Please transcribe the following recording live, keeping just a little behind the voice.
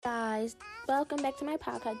guys, welcome back to my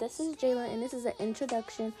podcast. This is Jayla, and this is an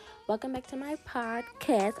introduction. Welcome back to my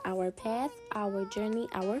podcast, Our Path, Our Journey,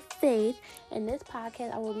 Our Faith. In this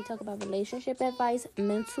podcast, I will be talking about relationship advice,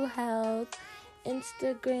 mental health,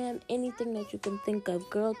 Instagram, anything that you can think of,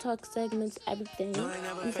 girl talk segments, everything.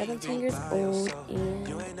 I'm 17 years old, and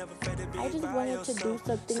I just wanted to do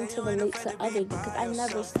something to relate to others because I've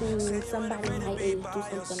never seen somebody my age do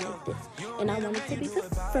something like this. And I wanted to be the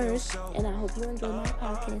first, and I hope you enjoy my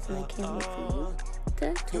podcast, and I can't wait for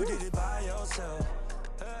you to tune in.